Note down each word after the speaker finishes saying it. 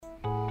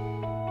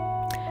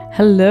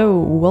Hello,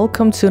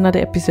 welcome to another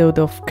episode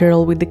of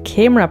Girl with the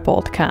Camera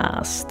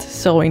podcast.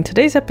 So in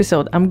today's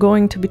episode, I'm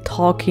going to be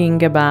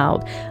talking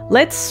about,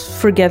 let's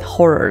forget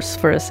horrors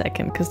for a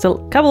second, because the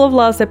couple of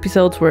last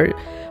episodes were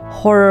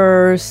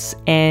horrors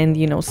and,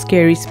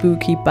 scary,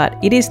 spooky, but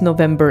it is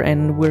November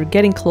and we're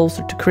getting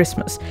closer to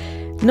Christmas.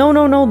 No,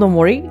 don't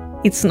worry.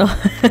 It's not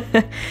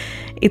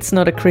it's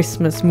not a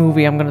Christmas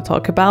movie I'm going to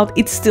talk about.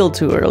 It's still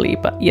too early,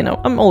 but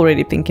I'm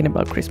already thinking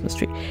about Christmas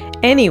tree.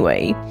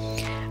 Anyway,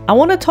 I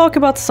want to talk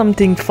about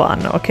something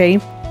fun, okay?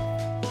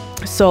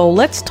 So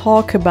let's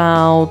talk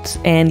about,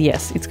 and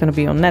yes, it's going to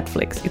be on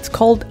Netflix. It's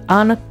called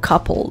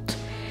Uncoupled.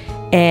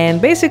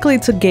 And basically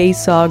it's a gay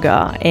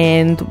saga.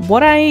 And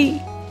what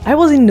I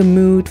was in the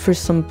mood for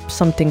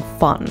something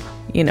fun,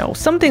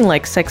 something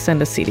like Sex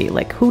and the City.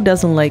 Like, who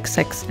doesn't like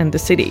Sex and the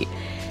City?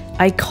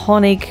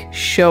 Iconic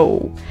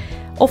show.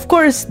 Of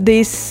course,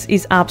 this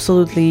is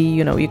absolutely,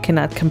 you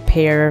cannot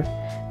compare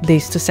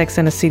this to Sex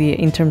and the City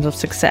in terms of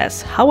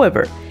success.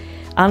 However,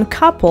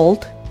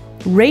 Uncoupled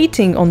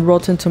rating on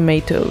Rotten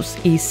Tomatoes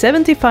is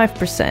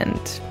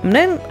 75%. And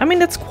then,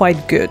 that's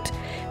quite good.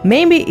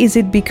 Maybe is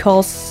it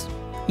because,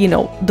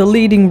 the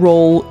leading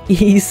role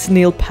is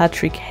Neil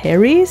Patrick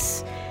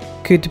Harris?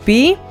 Could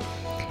be.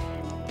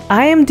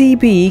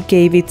 IMDb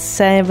gave it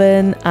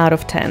 7 out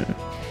of 10.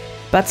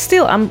 But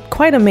still, I'm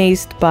quite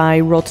amazed by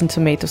Rotten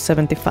Tomatoes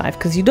 75,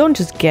 because you don't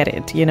just get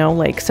it,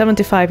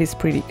 75 is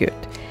pretty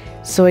good.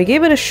 So I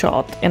gave it a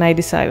shot and I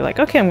decided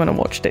okay, I'm gonna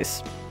watch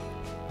this.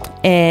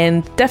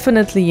 And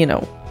definitely,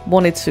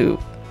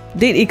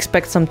 did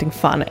expect something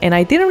fun. And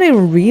I didn't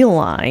even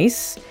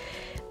realize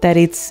that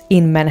it's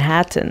in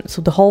Manhattan.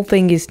 So the whole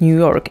thing is New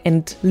York,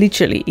 and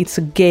literally it's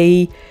a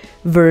gay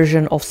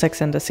version of Sex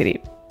and the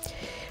City.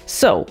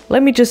 So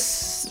let me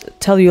just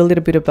tell you a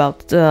little bit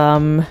about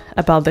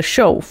the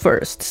show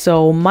first.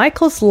 So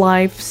Michael's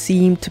life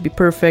seemed to be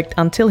perfect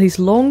until his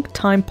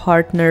longtime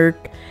partner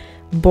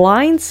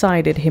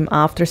blindsided him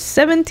after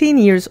 17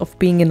 years of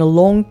being in a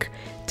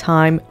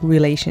long-time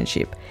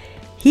relationship.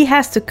 He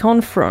has to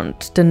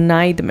confront the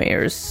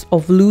nightmares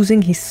of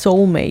losing his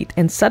soulmate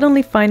and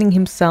suddenly finding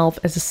himself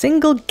as a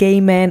single gay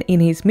man in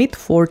his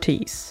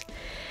mid-40s.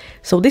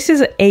 So this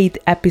is an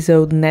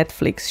 8-episode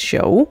Netflix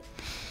show.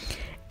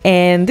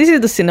 And this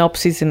is the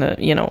synopsis in a,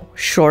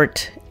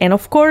 short. And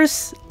of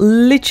course,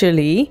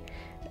 literally,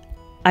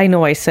 I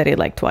know I said it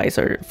like twice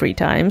or 3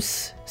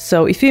 times.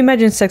 So if you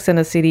imagine Sex and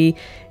the City,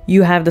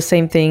 you have the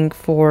same thing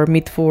for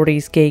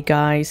mid-40s gay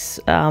guys.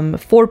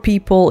 4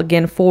 people,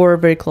 again, 4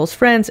 very close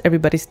friends.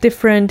 Everybody's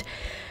different.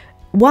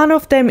 One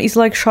of them is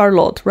like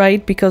Charlotte,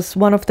 right? Because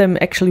one of them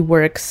actually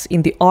works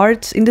in the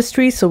arts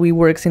industry. So he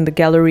works in the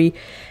gallery.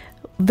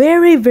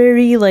 Very,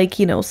 very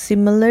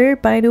similar,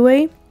 by the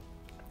way.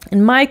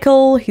 And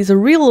Michael, he's a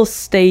real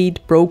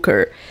estate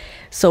broker.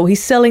 So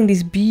he's selling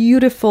these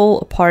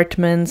beautiful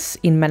apartments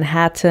in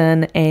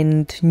Manhattan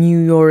and New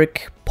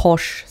York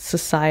posh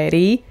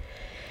society.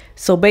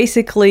 So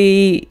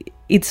basically,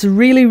 it's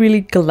really,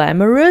 really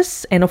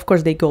glamorous. And of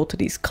course, they go to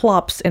these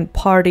clubs and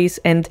parties.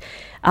 And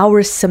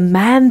our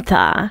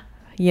Samantha,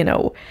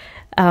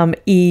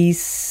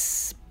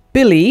 is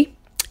Billy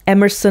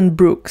Emerson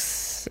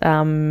Brooks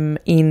in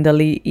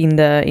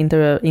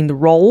the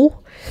role.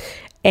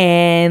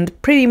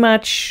 And pretty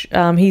much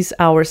he's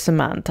our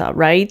Samantha,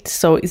 right?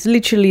 So it's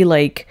literally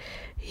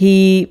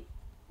he,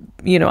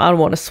 I don't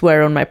want to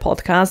swear on my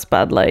podcast,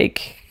 but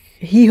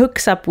he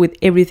hooks up with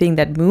everything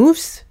that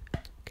moves.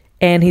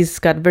 And he's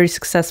got a very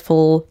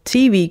successful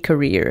TV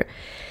career.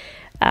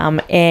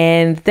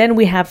 And then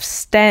we have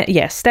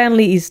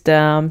Stanley is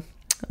the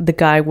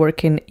guy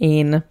working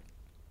in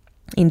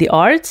the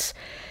arts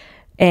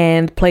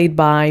and played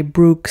by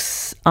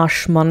Brooks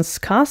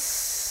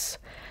Ashmanskas.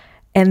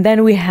 And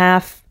then we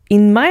have,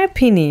 in my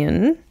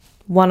opinion,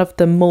 one of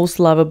the most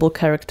lovable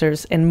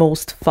characters and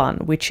most fun,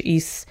 which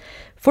is,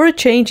 for a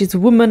change, is a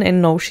woman,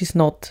 and no, she's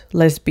not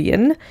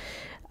lesbian.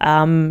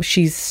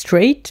 She's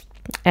straight,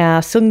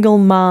 a single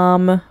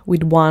mom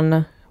with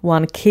one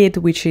kid,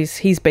 which is,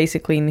 he's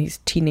basically in his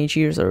teenage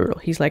years, or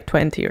he's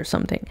 20 or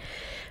something.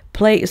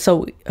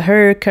 So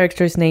her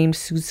character is named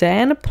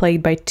Suzanne,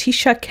 played by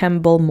Tisha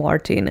Campbell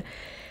Martin.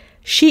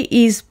 She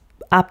is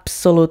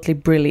absolutely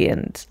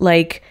brilliant.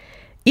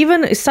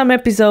 Even some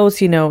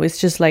episodes, it's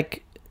just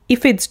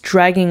if it's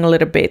dragging a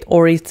little bit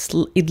or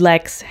it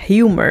lacks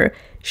humor,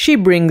 she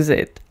brings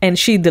it and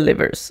she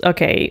delivers.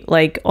 Okay,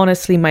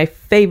 honestly, my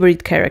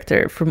favorite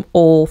character from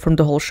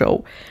the whole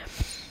show.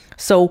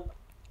 So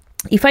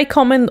if I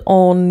comment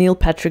on Neil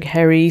Patrick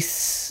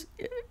Harris,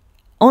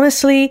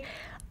 honestly,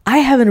 I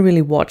haven't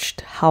really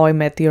watched How I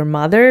Met Your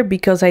Mother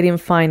because I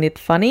didn't find it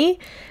funny.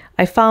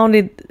 I found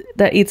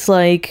that it's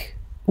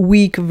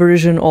weak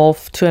version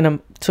of Two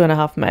and a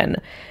Half Men.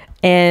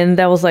 And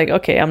that was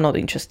okay, I'm not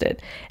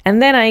interested.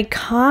 And then I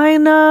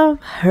kind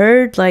of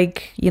heard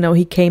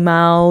he came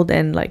out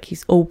and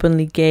he's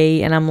openly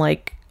gay. And I'm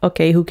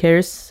okay, who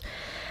cares?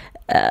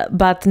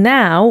 But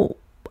now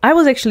I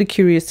was actually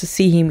curious to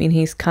see him in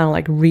his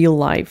kind of real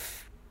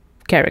life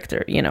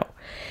character,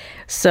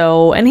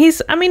 So, and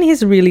he's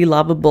really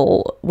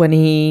lovable when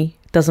he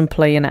doesn't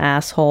play an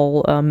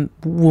asshole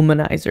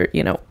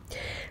womanizer,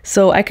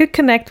 So I could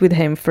connect with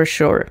him for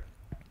sure.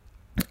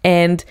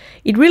 And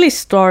it really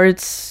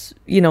starts,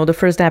 the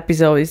first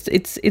episode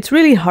it's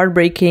really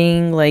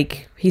heartbreaking.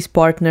 Like his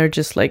partner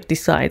just like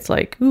decides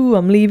like, ooh,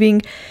 I'm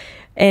leaving.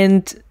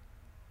 And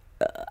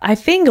I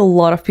think a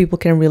lot of people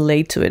can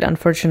relate to it,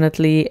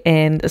 unfortunately,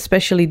 and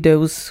especially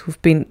those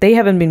they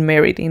haven't been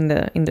married in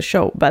the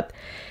show, but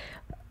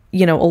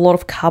a lot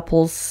of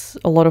couples,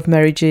 a lot of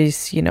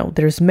marriages,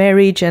 there's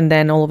marriage, and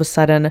then all of a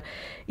sudden,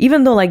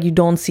 even though like you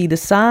don't see the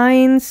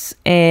signs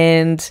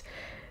and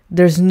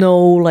there's no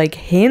like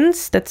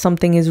hints that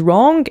something is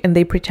wrong, and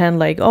they pretend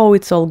like, oh,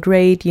 it's all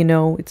great,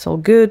 it's all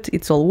good,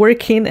 it's all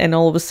working, and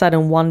all of a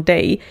sudden one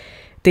day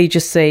they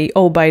just say,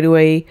 oh, by the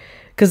way,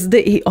 because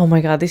oh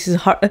my god, this is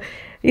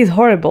it's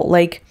horrible.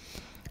 Like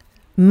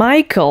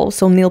Michael,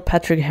 so Neil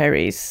Patrick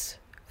Harris,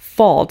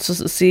 thought,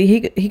 so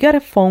see, he got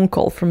a phone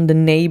call from the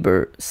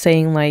neighbor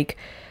saying like,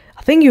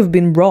 I think you've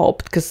been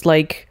robbed, because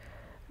like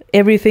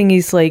everything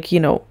is like,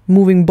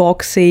 moving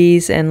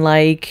boxes and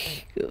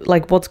like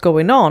what's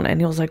going on. And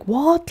he was like,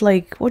 what?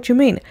 Like, what do you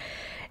mean?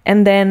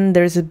 And then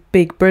there's a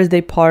big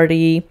birthday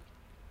party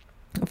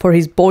for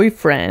his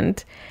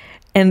boyfriend.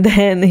 And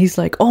then he's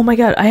like, oh my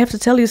God, I have to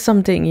tell you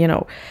something,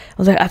 I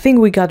was like, I think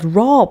we got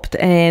robbed.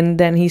 And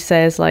then he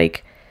says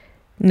like,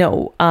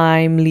 no,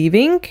 I'm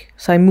leaving.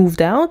 So I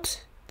moved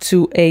out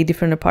to a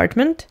different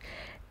apartment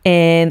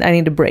and I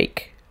need a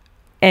break.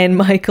 And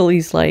Michael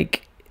is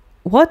like,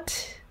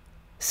 what?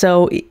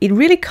 So it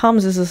really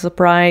comes as a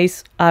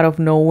surprise out of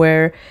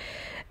nowhere.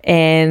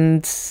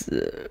 And,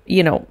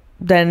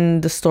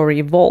 then the story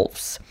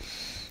evolves.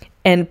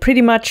 And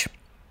pretty much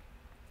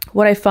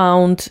what I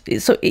found,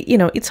 so,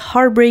 it's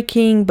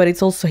heartbreaking, but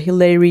it's also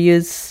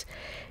hilarious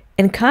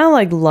and kind of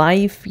like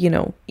life,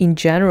 in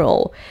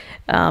general.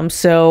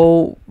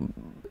 So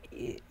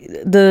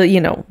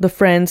the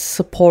friends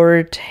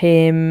support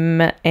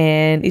him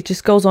and it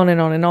just goes on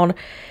and on and on.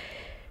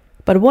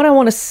 But what I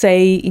want to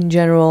say in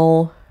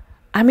general,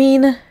 I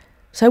mean,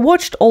 so I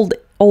watched all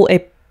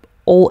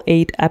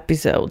 8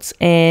 episodes,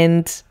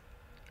 and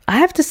I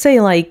have to say,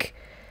 like,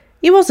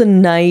 it was a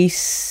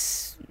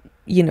nice,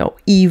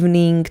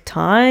 evening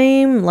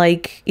time.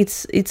 Like,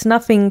 it's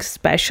nothing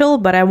special,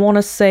 but I want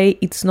to say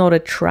it's not a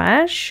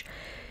trash.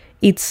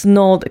 It's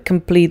not a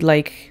complete,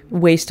 like,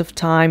 waste of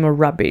time or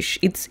rubbish.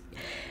 It's,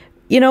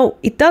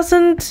 it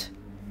doesn't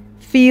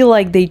feel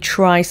like they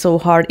try so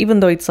hard,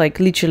 even though it's, like,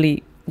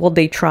 literally what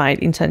they tried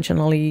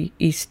intentionally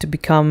is to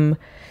become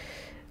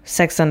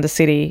Sex and the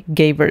City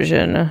gay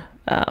version,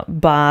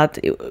 but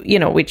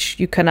which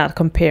you cannot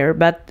compare.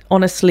 But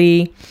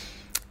honestly,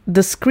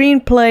 the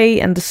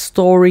screenplay and the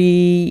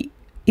story,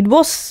 it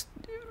was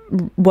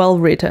well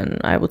written,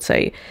 I would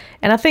say.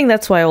 And I think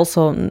that's why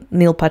also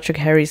Neil Patrick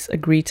Harris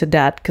agreed to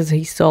that, because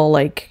he saw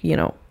like,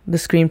 the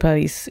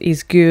screenplay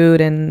is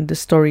good and the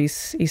story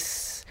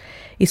is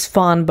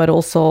fun, but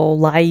also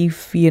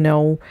live,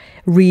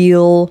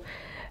 real.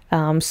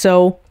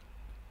 So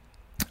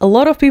a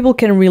lot of people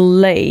can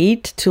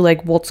relate to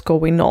like what's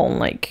going on,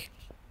 like,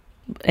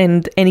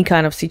 and any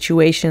kind of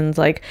situations.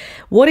 Like,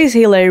 what is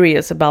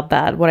hilarious about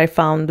that, what I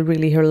found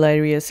really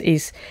hilarious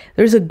is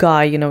there's a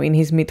guy, in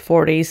his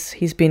mid-40s.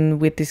 He's been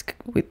with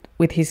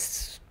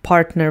his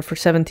partner for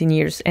 17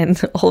 years,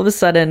 and all of a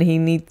sudden he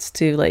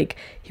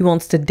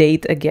wants to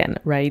date again,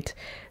 right,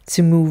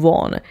 to move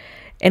on.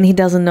 And he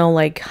doesn't know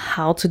like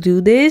how to do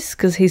this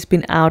because he's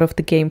been out of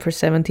the game for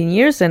 17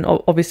 years, and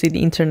obviously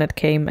the internet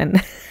came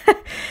and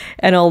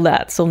and all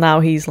that. So now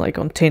he's like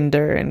on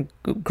Tinder and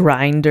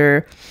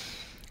Grindr,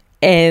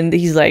 and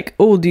he's like,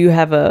 oh, do you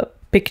have a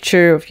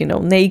picture of,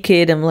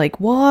 naked? I'm like,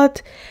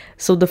 what?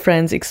 So the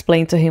friends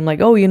explain to him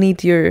like, oh, you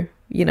need your,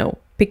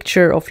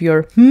 picture of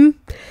your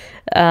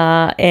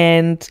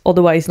and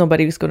otherwise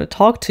nobody's going to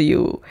talk to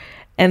you.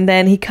 And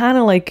then he kind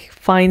of like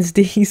finds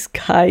these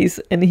guys,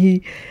 and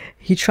he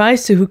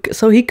tries to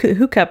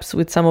hook ups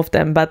with some of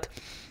them, but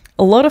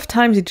a lot of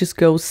times it just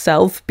goes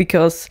south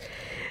because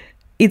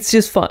it's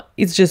just fun.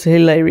 It's just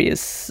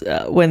hilarious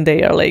when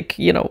they are like,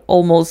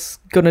 almost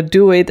gonna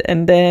do it,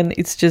 and then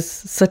it's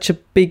just such a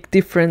big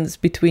difference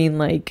between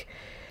like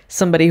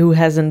somebody who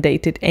hasn't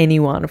dated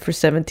anyone for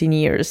 17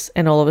 years,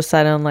 and all of a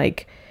sudden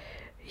like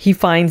he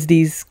finds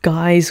these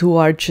guys who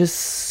are just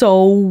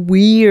so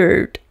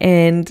weird,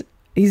 and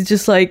he's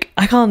just like,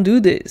 I can't do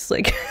this.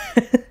 Like,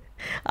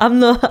 I'm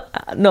not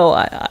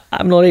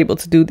able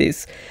to do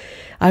this.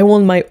 I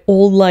want my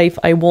old life.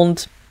 I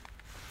don't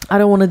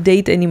want to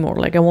date anymore.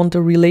 Like, I want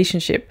a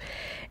relationship.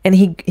 And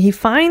he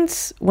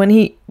finds, when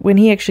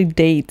he actually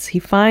dates, he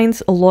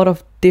finds a lot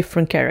of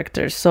different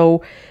characters.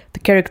 So the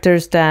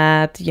characters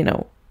that,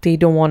 they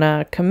don't want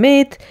to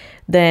commit,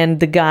 then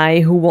the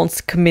guy who wants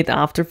to commit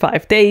after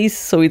 5 days.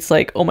 So it's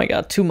like, oh my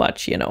God, too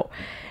much,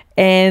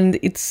 and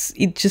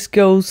it just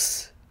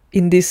goes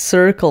in this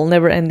circle,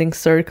 never ending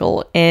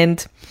circle.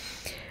 And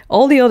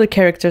all the other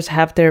characters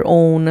have their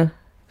own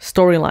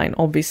storyline,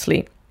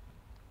 obviously.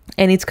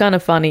 And it's kind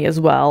of funny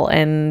as well.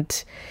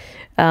 And,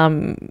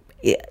 I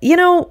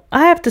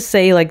have to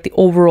say, like, the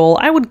overall,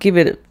 I would give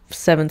it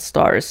 7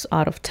 stars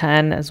out of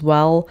 10 as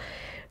well,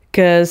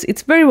 because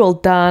it's very well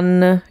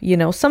done. You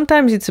know,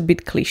 sometimes it's a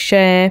bit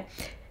cliche.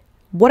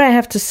 What I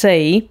have to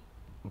say,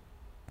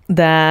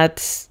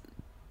 that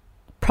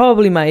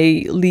probably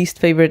my least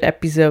favorite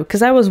episode,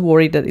 because I was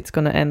worried that it's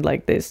gonna end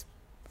like this.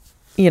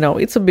 You know,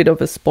 it's a bit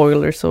of a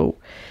spoiler, so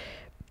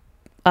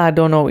I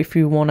don't know if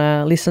you want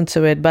to listen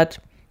to it, but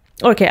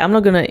okay, I'm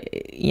not gonna,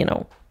 you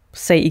know,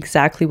 say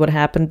exactly what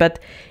happened, but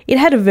it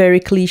had a very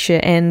cliche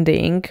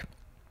ending,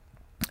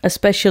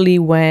 especially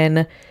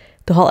when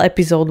the whole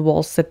episode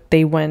was that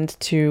they went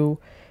to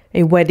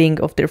a wedding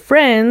of their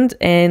friend,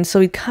 and so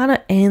it kind of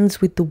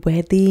ends with the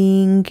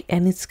wedding,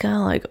 and it's kind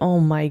of like, oh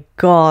my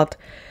god,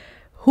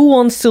 who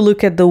wants to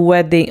look at the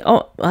wedding?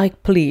 Oh,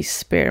 like, please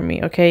spare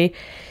me, okay?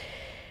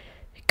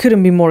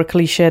 Couldn't be more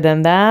cliche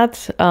than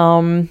that.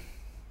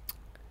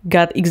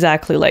 Got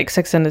exactly like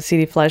Sex and the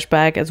City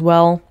flashback as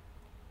well.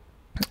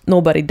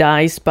 Nobody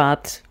dies,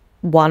 but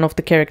one of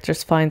the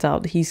characters finds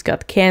out he's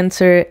got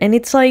cancer, and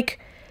it's like,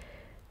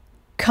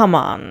 come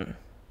on.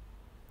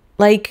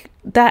 Like,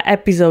 that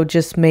episode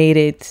just made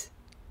it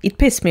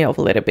pissed me off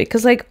a little bit,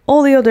 because like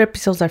all the other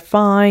episodes are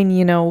fine,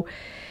 you know,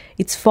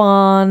 it's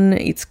fun,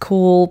 it's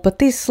cool, but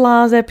this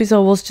last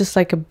episode was just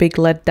like a big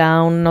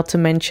letdown. Not to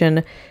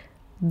mention,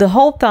 the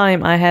whole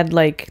time I had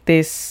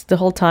this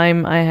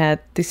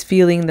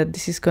feeling that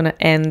this is gonna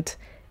end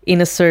in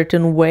a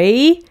certain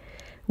way,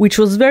 which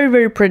was very,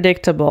 very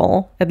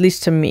predictable, at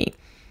least to me.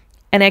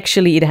 And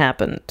actually it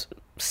happened.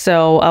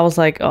 So I was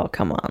like, oh,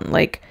 come on.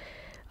 Like,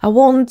 I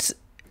want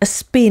a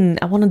spin.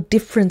 I want a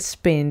different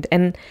spin.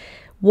 And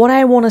what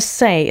I want to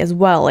say as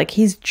well, like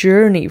his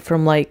journey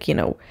from like, you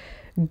know,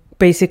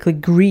 basically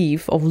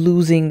grief of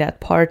losing that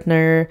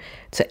partner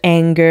to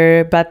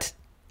anger. But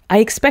I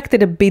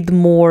expected a bit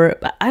more.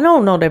 I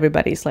know not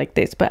everybody's like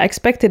this, but I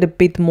expected a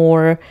bit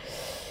more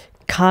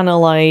kind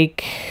of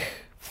like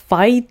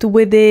fight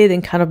with it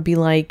and kind of be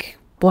like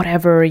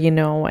whatever, you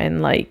know,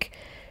 and like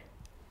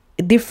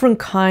different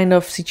kind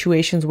of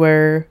situations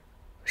where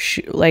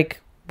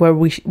where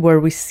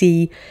we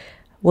see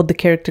what the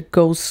character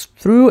goes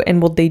through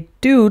and what they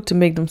do to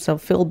make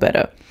themselves feel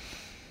better.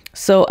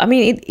 So I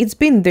mean it's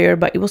been there,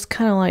 but it was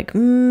kind of like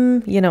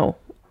you know,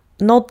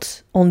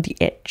 not on the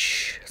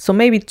edge. So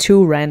maybe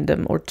too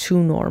random or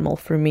too normal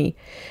for me.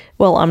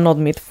 Well, I'm not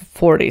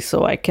mid-40s,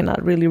 so I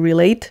cannot really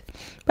relate,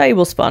 but it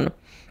was fun.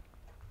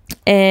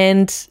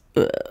 And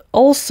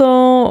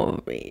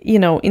also, you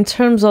know, in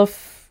terms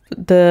of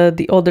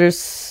the others'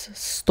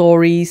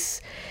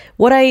 stories,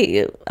 what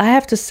I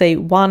have to say,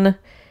 one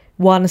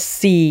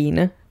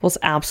scene was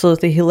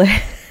absolutely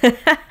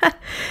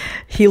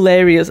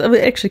hilarious. I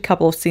mean, actually, a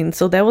couple of scenes.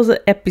 So there was an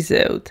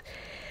episode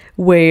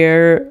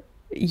where,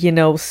 you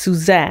know,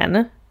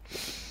 Suzanne,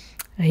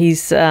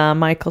 he's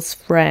Michael's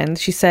friend,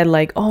 she said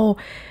like, oh,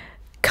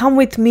 come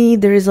with me,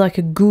 there is like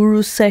a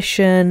guru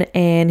session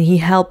and he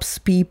helps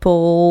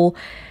people,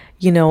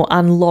 you know,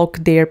 unlock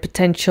their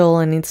potential,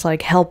 and it's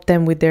like help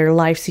them with their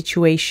life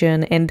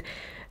situation. And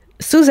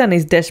Suzanne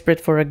is desperate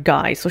for a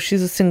guy, so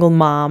she's a single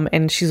mom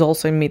and she's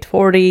also in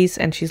mid-40s,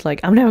 and she's like,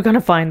 I'm never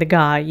gonna find a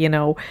guy, you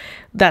know,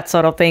 that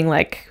sort of thing,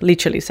 like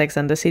literally Sex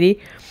and the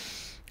City.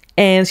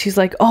 And she's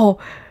like, oh,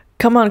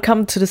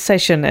 come to the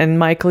session. And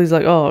Michael is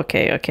like, oh,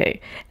 okay.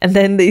 And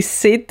then they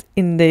sit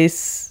in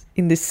this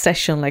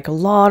session, like a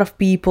lot of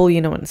people,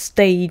 you know, on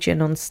stage,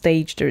 and on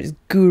stage there is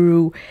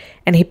Guru,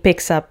 and he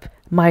picks up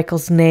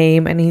Michael's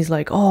name and he's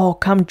like, oh,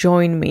 come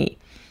join me.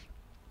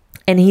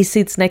 And he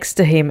sits next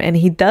to him and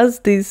he does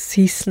this,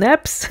 he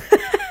snaps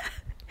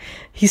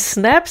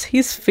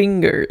his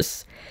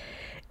fingers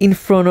in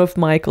front of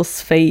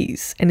Michael's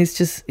face, and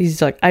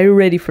he's like, are you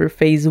ready for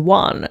phase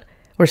 1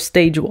 or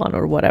stage 1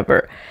 or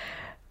whatever?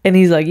 And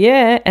he's like,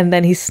 yeah. And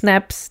then he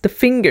snaps the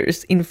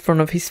fingers in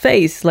front of his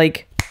face,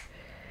 like,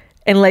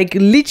 and like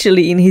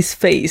literally in his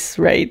face,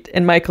 right?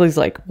 And Michael is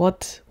like,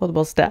 what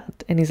was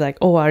that? And he's like,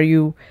 oh, are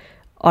you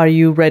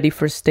ready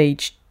for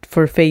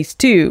phase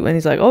 2? And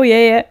he's like, oh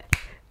yeah.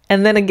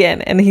 And then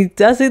again, and he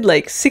does it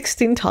like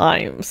 16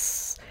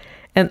 times.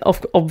 And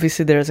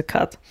obviously there's a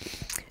cut.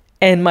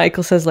 And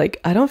Michael says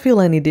like, I don't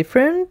feel any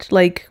different.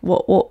 Like,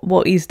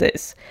 what is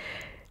this?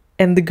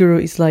 And the Guru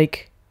is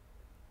like,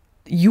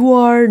 you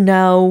are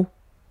now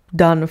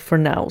done for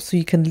now, so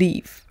you can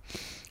leave.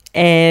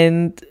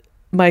 And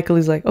Michael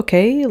is like,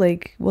 okay,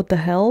 like, what the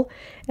hell?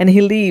 And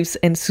he leaves,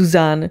 and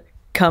Suzanne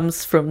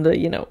comes from the,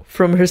 you know,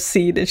 from her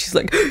seat, and she's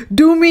like,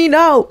 do me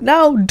now,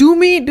 do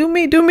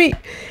me.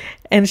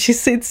 And she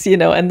sits, you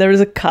know, and there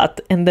is a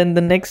cut. And then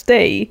the next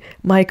day,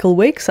 Michael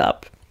wakes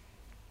up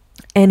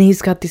and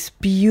he's got this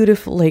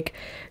beautiful, like,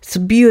 it's a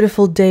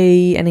beautiful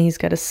day, and he's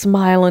got a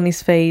smile on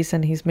his face,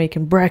 and he's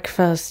making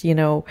breakfast, you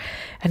know,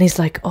 and he's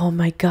like, oh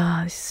my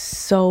God, it's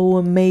so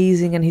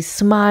amazing. And he's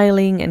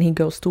smiling, and he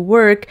goes to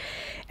work,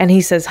 and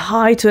he says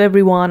hi to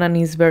everyone, and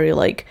he's very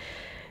like,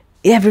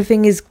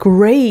 everything is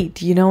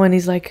great, you know, and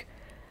he's like,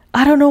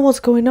 I don't know what's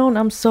going on.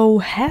 I'm so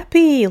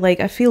happy. Like,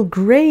 I feel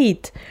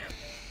great.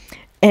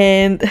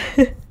 And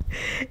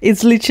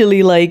it's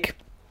literally like,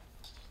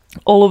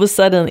 all of a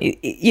sudden,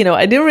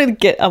 I didn't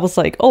really I was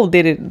like, oh,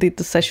 did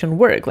the session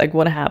work? Like,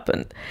 what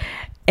happened?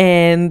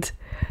 And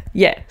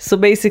yeah, so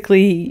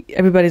basically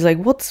everybody's like,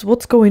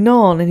 what's going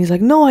on? And he's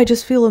like, no, I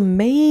just feel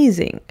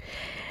amazing.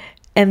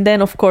 And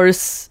then, of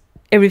course,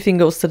 everything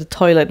goes to the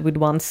toilet with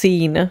one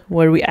scene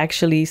where we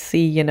actually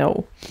see, it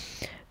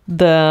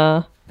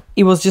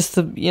was just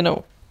a,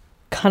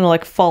 kind of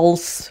like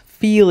false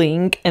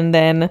feeling, and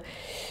then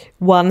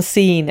one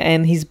scene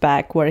and he's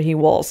back where he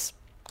was.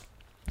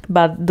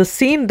 But the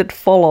scene that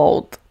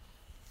followed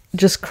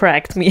just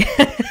cracked me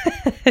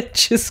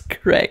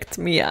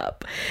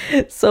up.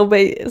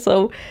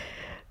 So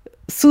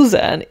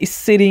Susan is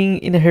sitting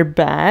in her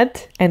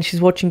bed and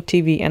she's watching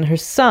TV, and her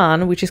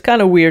son, which is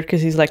kind of weird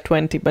because he's like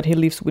 20, but he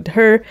lives with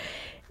her,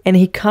 and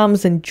he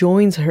comes and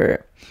joins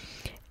her.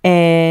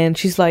 And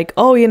she's like,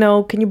 oh,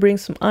 can you bring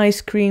some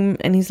ice cream?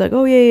 And he's like,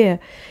 oh, yeah.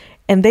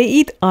 And they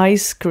eat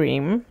ice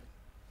cream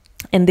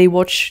and they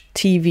watch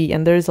TV,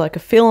 and there's like a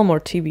film or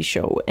TV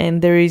show,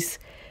 and there is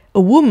a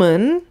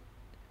woman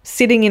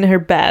sitting in her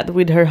bed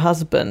with her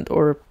husband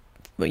or,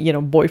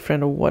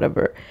 boyfriend or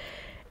whatever,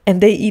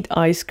 and they eat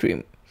ice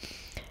cream.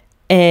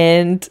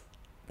 And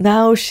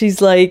now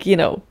she's like,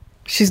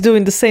 she's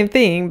doing the same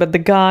thing, but the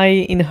guy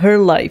in her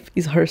life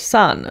is her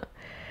son.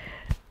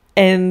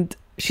 And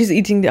she's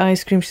eating the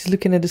ice cream. She's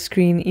looking at the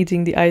screen,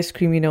 eating the ice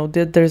cream,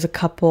 there's a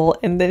couple.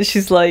 And then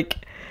she's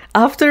like,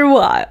 after a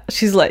while,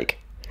 she's like,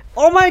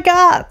 oh my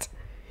God,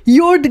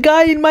 you're the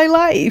guy in my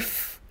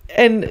life.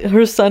 And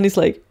her son is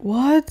like,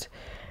 what?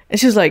 And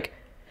she's like,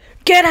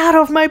 get out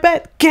of my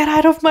bed. Get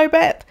out of my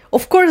bed.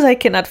 Of course I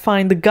cannot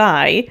find the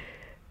guy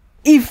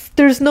if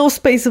there's no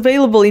space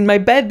available in my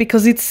bed,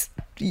 because it's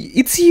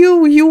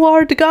you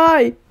are the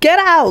guy. Get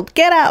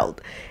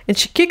out. And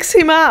she kicks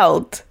him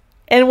out.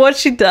 And what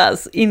she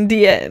does in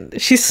the end,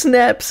 she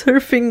snaps her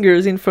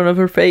fingers in front of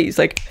her face,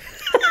 like,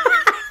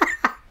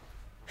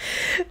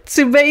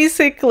 to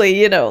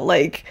basically,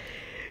 like,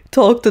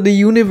 talk to the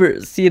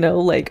universe,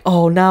 like,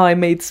 oh, now I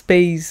made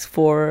space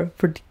for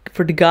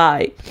the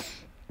guy.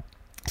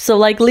 So,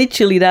 like,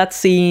 literally that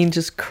scene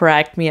just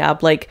cracked me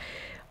up. Like,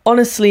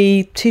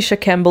 honestly, Tisha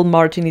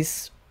Campbell-Martin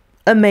is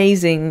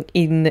amazing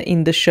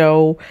in the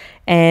show,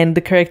 and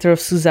the character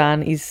of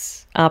Suzanne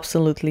is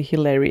absolutely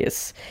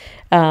hilarious.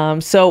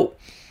 So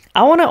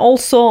I want to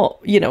also,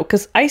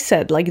 because I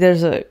said, like,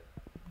 there's a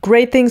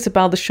great things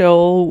about the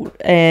show,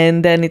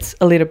 and then it's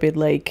a little bit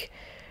like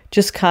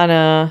just kind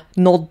of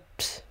not,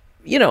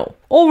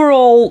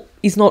 overall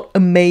is not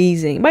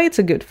amazing, but it's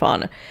a good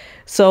fun.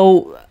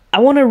 So I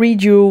want to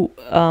read you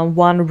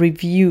one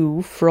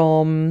review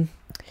from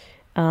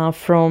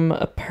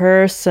a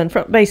person,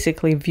 from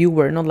basically a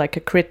viewer, not like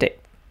a critic.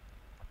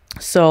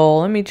 So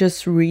let me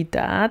just read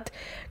that,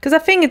 because I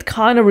think it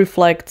kind of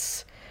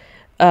reflects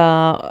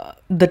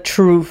the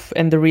truth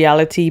and the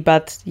reality,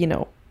 but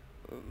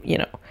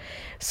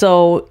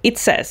So it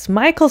says,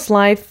 Michael's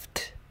life,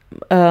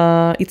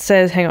 it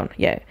says, hang on,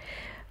 yeah.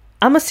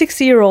 I'm a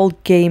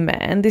 60-year-old gay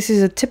man. This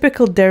is a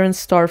typical Darren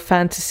Star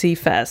fantasy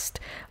fest.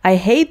 I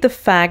hate the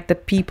fact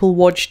that people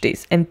watch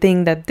this and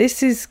think that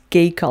this is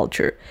gay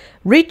culture.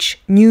 Rich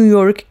New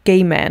York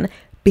gay man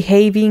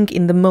behaving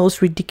in the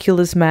most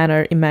ridiculous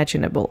manner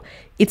imaginable.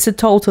 It's a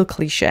total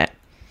cliche.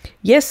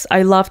 Yes,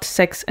 I loved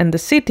Sex and the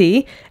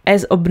City,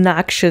 as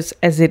obnoxious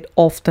as it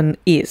often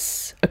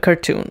is. A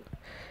cartoon.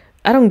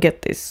 I don't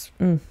get this.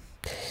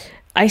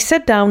 I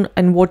sat down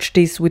and watched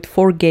this with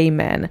 4 gay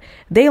men.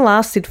 They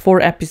lasted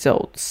 4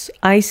 episodes.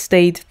 I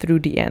stayed through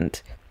the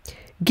end.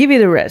 Give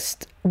it a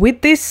rest.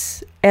 With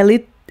this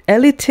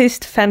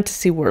elitist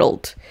fantasy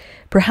world,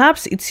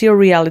 perhaps it's your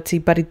reality,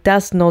 but it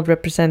does not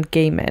represent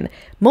gay men.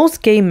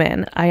 Most gay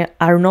men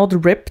are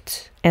not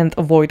ripped and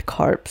avoid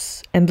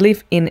carbs and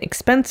live in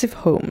expensive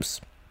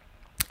homes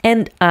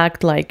and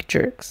act like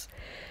jerks.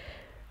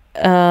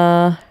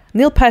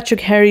 Neil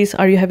Patrick Harris,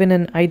 are you having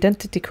an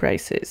identity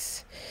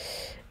crisis?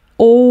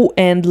 Oh,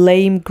 and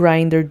lame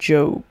grinder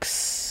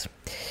jokes.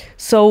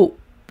 So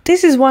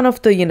this is one of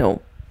the,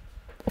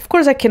 of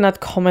course I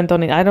cannot comment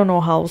on it. I don't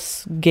know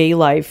how's gay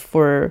life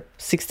for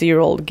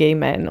 60-year-old gay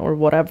men or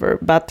whatever.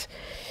 But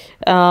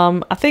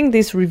I think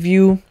this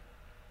review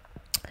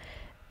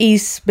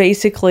is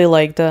basically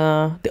like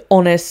the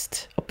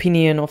honest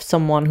opinion of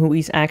someone who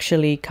is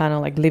actually kind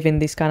of like living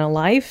this kind of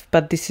life.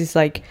 But this is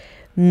like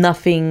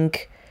nothing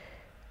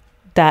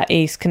that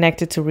is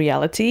connected to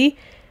reality.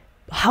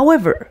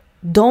 However,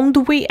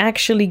 don't we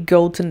actually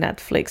go to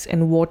Netflix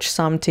and watch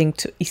something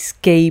to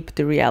escape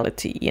the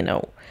reality,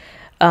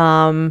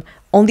 On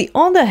the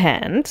other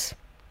hand,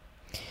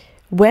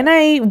 when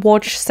I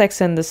watch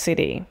Sex and the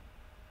City,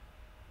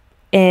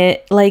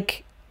 it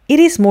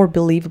is more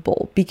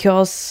believable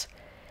because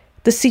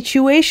the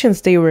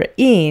situations they were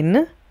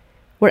in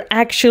were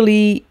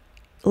actually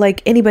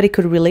like anybody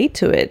could relate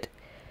to it.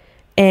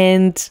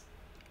 And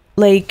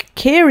like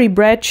Carrie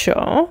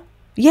Bradshaw,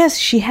 yes,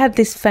 she had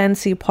this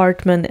fancy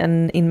apartment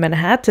in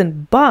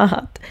Manhattan,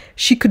 but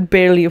she could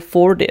barely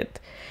afford it.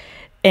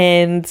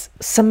 And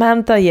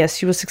Samantha, yes,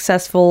 she was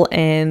successful,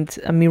 and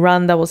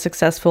Miranda was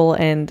successful,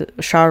 and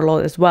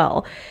Charlotte as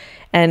well.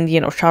 And,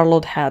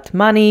 Charlotte had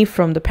money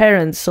from the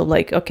parents. So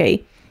like,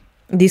 okay,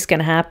 this can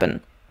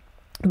happen.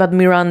 But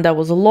Miranda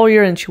was a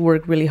lawyer and she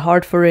worked really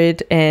hard for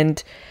it.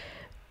 And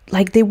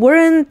like, they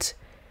weren't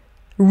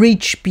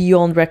rich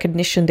beyond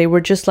recognition. They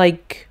were just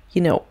like,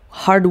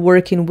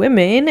 hardworking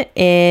women.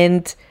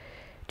 And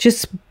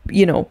just,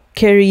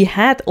 Carrie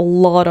had a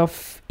lot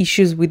of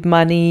issues with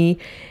money.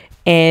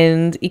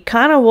 And it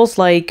kind of was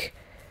like,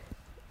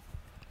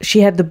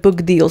 she had the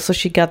book deal, so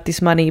she got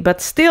this money.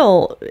 But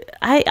still,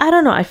 I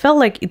don't know. I felt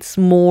like it's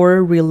more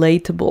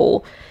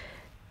relatable.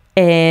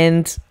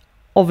 And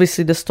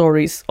obviously the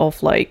stories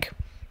of like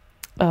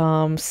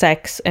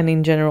sex and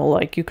in general,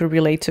 like you could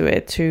relate to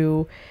it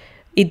too.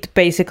 It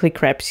basically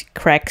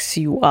cracks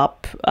you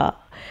up.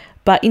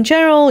 But in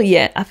general,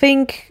 yeah, I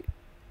think,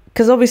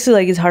 because obviously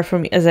like it's hard for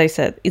me, as I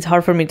said, it's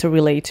hard for me to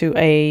relate to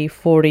a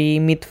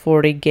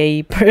mid-40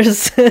 gay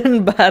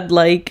person. But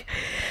like,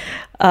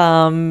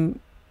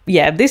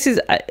 yeah, this is,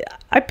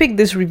 I picked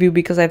this review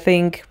because I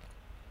think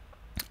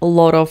a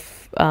lot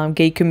of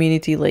gay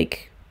community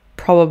like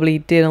probably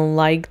didn't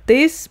like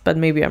this, but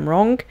maybe I'm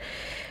wrong.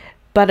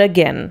 But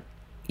again,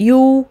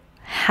 you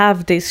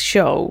have this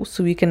show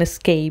so you can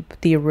escape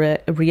the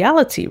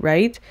reality,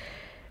 right?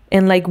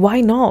 And like,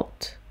 why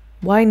not?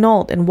 Why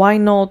not? And why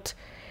not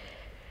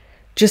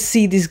just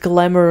see this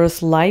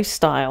glamorous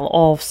lifestyle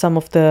of some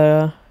of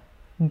the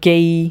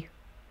gay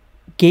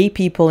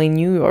people in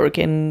New York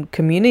and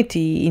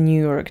community in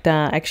New York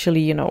that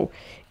actually,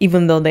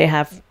 even though they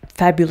have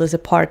fabulous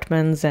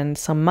apartments and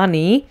some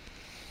money,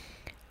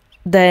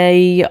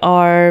 they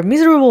are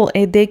miserable.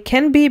 And they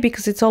can be,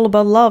 because it's all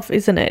about love,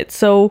 isn't it?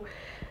 So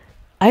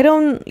I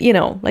don't,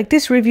 like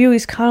this review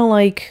is kind of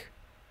like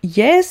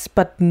yes,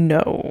 but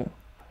no.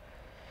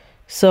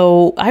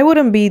 So I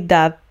wouldn't be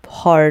that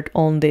hard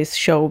on this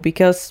show,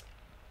 because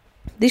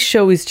this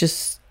show is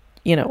just,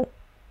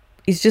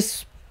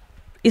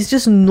 it's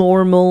just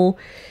normal,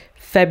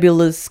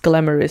 fabulous,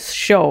 glamorous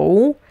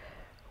show,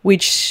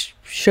 which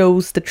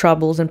shows the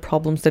troubles and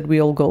problems that we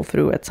all go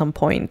through at some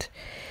point.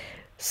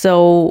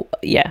 So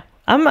yeah,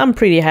 I'm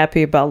pretty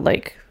happy about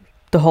like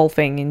the whole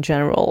thing in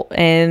general.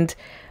 And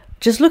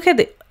just look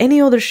at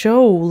any other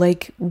show.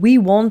 Like, we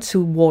want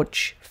to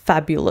watch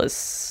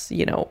fabulous,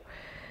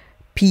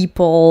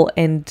 people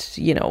and,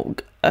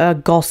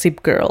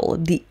 Gossip Girl,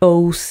 The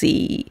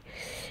OC,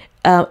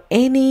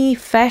 any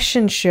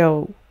fashion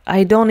show.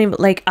 I don't even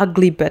like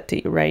Ugly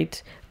Betty,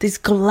 right? This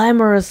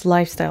glamorous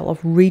lifestyle of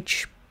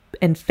rich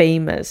and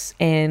famous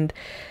and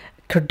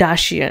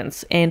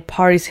Kardashians and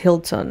Paris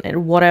Hilton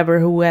and whatever,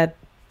 who had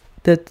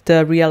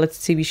the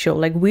reality TV show.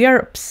 Like, we are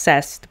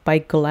obsessed by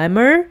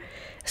glamour,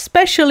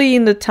 especially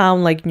in the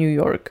town like New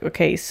York.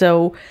 Okay,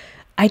 so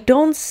I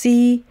don't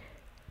see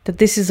that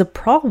this is a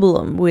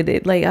problem with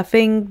it. Like, I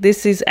think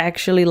this is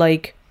actually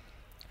like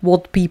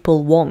what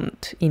people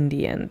want in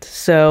the end.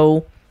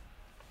 So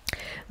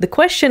the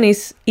question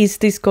is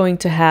this going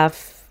to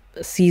have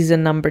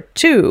season number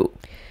 2?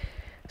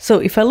 So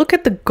if I look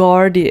at The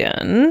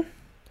Guardian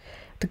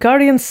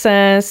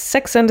says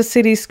Sex and the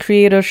City's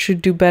creator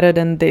should do better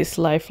than this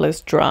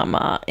lifeless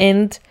drama.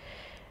 And,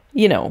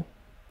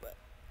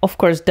 of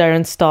course,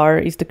 Darren Star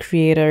is the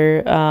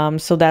creator.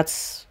 So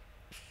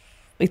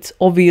it's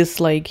obvious,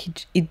 like,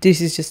 this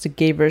is just a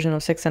gay version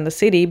of Sex and the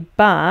City.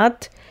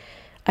 But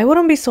I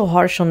wouldn't be so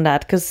harsh on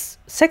that, because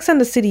Sex and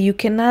the City, you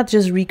cannot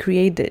just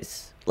recreate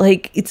this.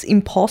 Like, it's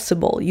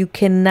impossible. You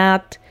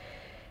cannot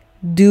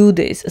do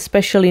this,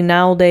 especially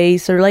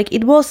nowadays. Or like,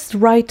 it was the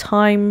right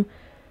time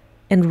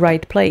and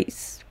right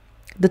place.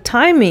 The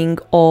timing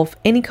of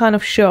any kind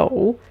of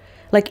show,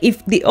 like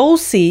if The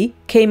OC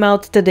came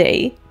out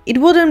today, it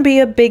wouldn't be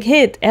a big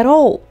hit at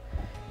all,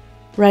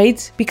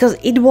 right? Because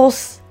it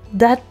was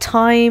that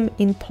time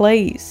in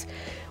place.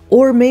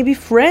 Or maybe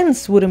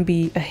Friends wouldn't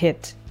be a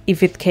hit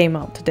if it came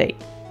out today.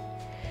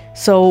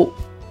 So,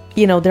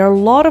 there are a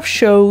lot of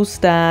shows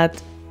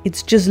that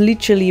it's just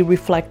literally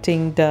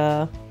reflecting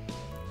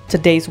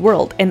today's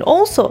world. And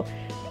also,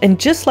 and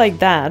just like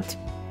that,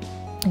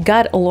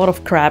 got a lot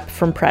of crap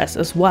from press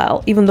as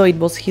well, even though it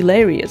was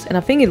hilarious. And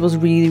I think it was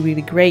really,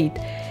 really great.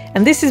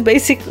 And this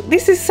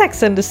is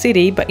Sex and the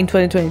City, but in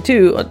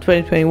 2022 or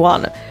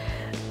 2021.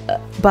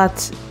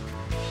 But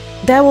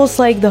that was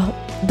like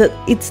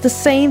it's the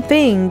same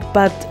thing,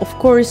 but of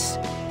course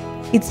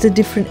it's the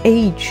different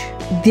age,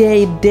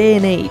 day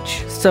and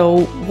age.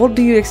 So what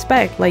do you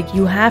expect? Like,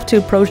 you have to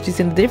approach this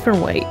in a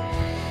different way.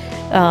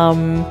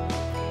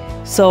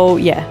 So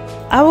yeah,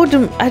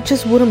 I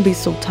just wouldn't be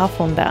so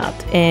tough on that.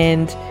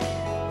 And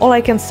all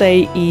I can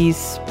say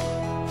is,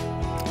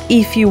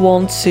 if you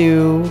want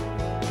to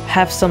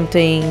have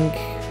something,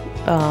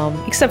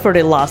 except for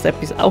the last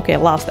episode. Okay,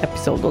 last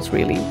episode was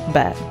really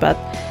bad, but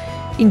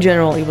in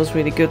general it was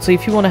really good. So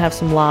if you want to have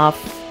some laugh,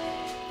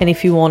 and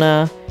if you want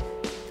to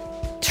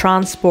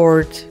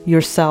transport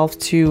yourself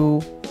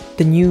to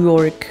the New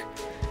York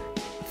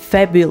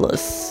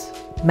fabulous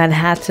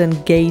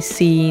Manhattan gay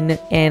scene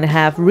and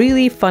have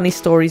really funny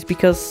stories,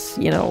 because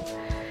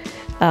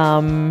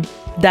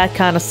that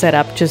kind of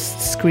setup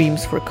just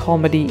screams for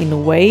comedy in a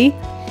way,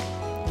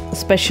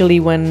 especially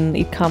when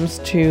it comes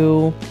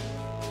to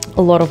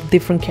a lot of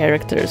different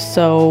characters.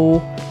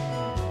 So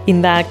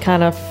in that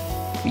kind of,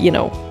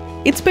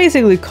 it's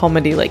basically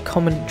comedy, like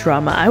comedy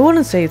drama. I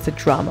wouldn't say it's a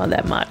drama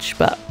that much,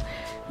 but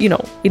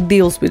it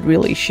deals with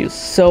real issues.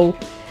 So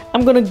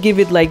I'm gonna give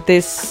it like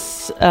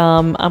this.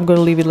 I'm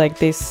gonna leave it like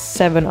this,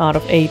 7 out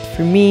of 8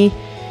 for me.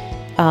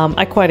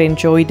 I quite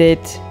enjoyed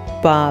it,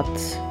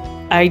 but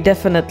I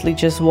definitely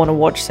just want to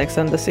watch Sex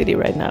and the City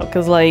right now,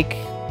 because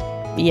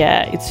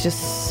it's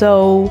just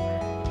so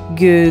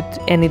good,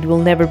 and it will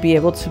never be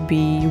able to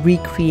be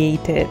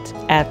recreated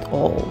at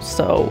all.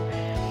 So,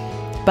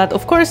 but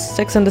of course,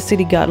 Sex and the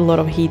City got a lot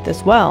of heat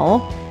as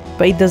well,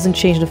 but it doesn't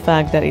change the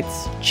fact that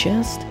it's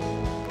just,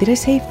 did I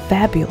say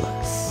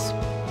fabulous?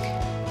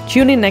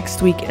 Tune in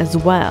next week as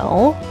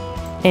well,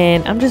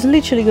 and I'm just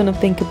literally gonna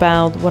think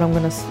about what I'm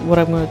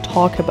gonna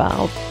talk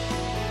about.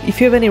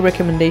 If you have any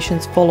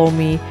recommendations, follow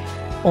me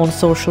on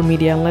social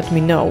media and let me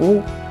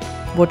know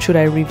what should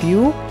I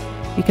review.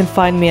 You can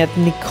find me at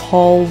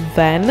Nicole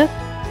Van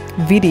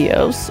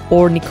Videos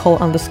or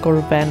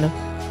Nicole_Van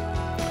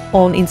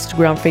on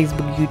Instagram,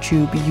 Facebook,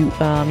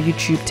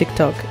 YouTube,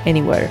 TikTok,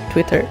 anywhere,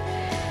 Twitter.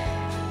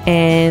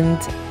 And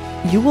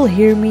you will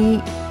hear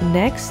me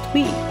next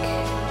week.